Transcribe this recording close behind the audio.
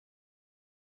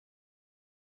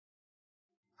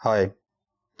Hi,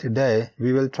 today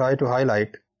we will try to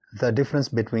highlight the difference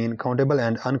between countable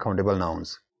and uncountable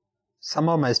nouns. Some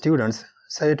of my students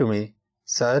say to me,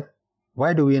 "Sir,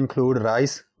 why do we include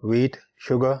rice, wheat,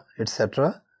 sugar,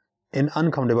 etc. in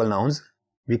uncountable nouns?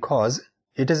 Because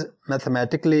it is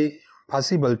mathematically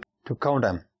possible to count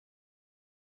them."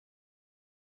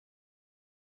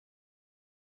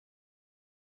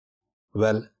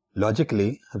 Well,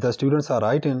 logically, the students are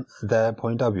right in their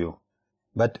point of view,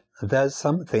 but there's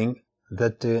something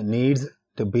that needs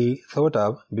to be thought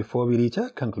of before we reach a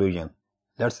conclusion.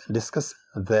 Let's discuss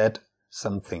that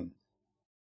something.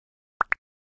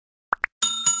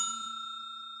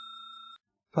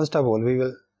 First of all, we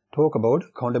will talk about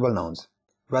countable nouns.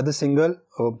 Whether single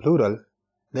or plural,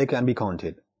 they can be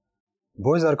counted.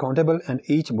 Boys are countable, and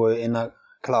each boy in a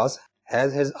class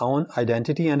has his own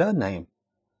identity and a name.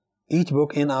 Each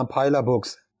book in a pile of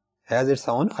books has its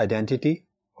own identity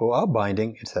or a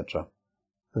binding, etc.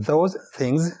 Those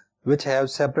things which have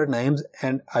separate names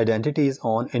and identities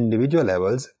on individual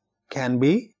levels can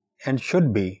be and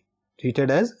should be treated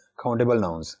as countable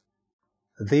nouns.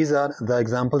 These are the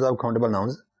examples of countable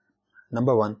nouns.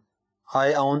 Number 1.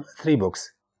 I own 3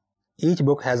 books. Each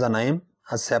book has a name,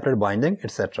 a separate binding,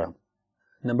 etc.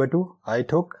 Number 2. I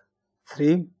took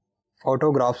 3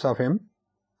 photographs of him.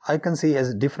 I can see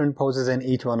his different poses in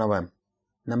each one of them.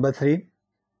 Number 3.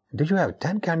 Do you have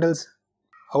 10 candles?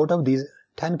 Out of these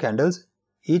 10 candles,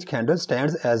 each candle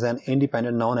stands as an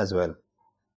independent noun as well.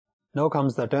 Now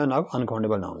comes the turn of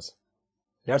uncountable nouns.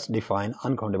 Let's define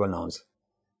uncountable nouns.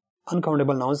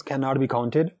 Uncountable nouns cannot be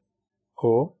counted,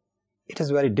 or it is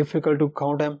very difficult to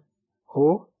count them,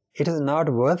 or it is not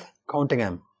worth counting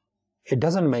them. It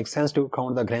doesn't make sense to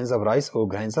count the grains of rice or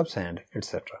grains of sand,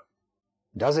 etc.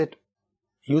 Does it?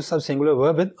 Use of singular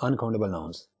verb with uncountable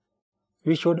nouns.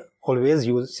 We should always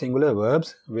use singular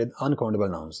verbs with uncountable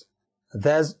nouns.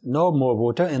 There's no more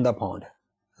water in the pond.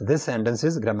 This sentence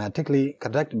is grammatically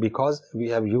correct because we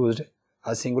have used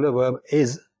a singular verb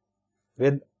is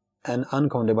with an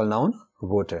uncountable noun,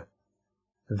 water.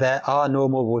 There are no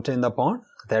more water in the pond.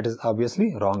 That is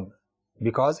obviously wrong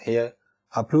because here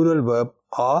a plural verb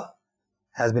are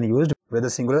has been used with a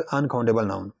singular uncountable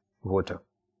noun, water.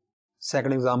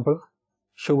 Second example,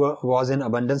 sugar was in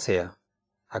abundance here.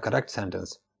 A correct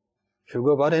sentence.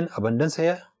 Sugar was in abundance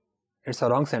here. It's a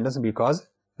wrong sentence because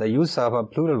the use of a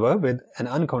plural verb with an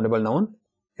uncountable noun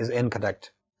is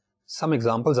incorrect. Some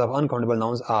examples of uncountable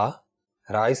nouns are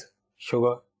rice,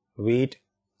 sugar, wheat,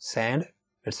 sand,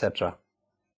 etc.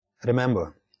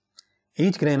 Remember,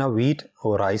 each grain of wheat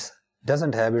or rice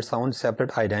doesn't have its own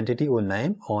separate identity or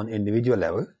name on individual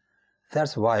level.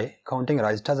 That's why counting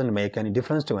rice doesn't make any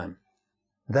difference to them.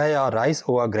 They are rice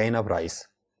or a grain of rice.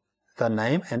 The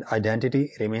name and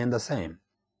identity remain the same.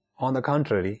 On the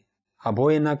contrary, a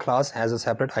boy in a class has a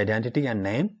separate identity and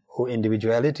name or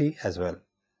individuality as well.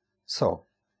 So,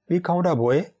 we count a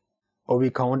boy or we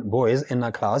count boys in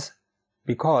a class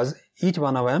because each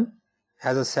one of them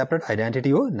has a separate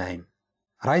identity or name.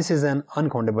 Rice is an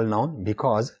uncountable noun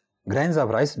because grains of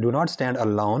rice do not stand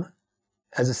alone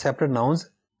as separate nouns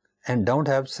and don't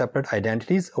have separate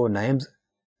identities or names.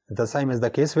 The same is the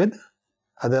case with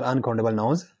other uncountable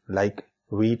nouns like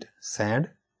wheat, sand,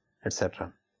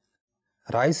 etc.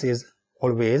 Rice is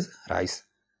always rice.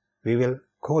 We will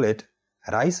call it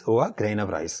rice or a grain of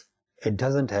rice. It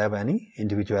doesn't have any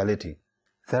individuality.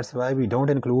 That's why we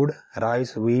don't include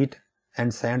rice, wheat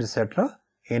and sand, etc.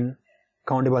 in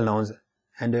countable nouns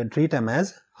and treat them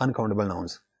as uncountable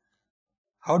nouns.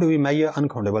 How do we measure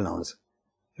uncountable nouns?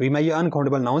 We measure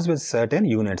uncountable nouns with certain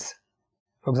units.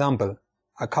 For example,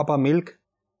 a cup of milk,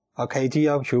 a kg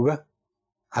of sugar,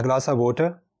 a glass of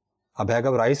water, a bag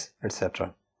of rice,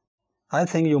 etc. I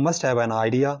think you must have an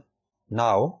idea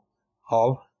now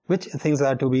of which things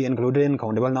are to be included in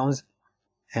countable nouns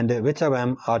and which of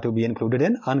them are to be included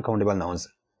in uncountable nouns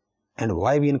and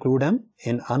why we include them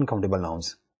in uncountable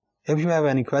nouns. If you have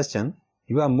any question,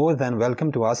 you are more than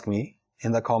welcome to ask me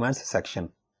in the comments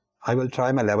section. I will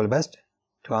try my level best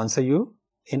to answer you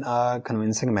in a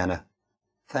convincing manner.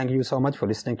 Thank you so much for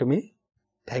listening to me.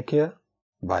 Take care.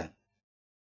 Bye.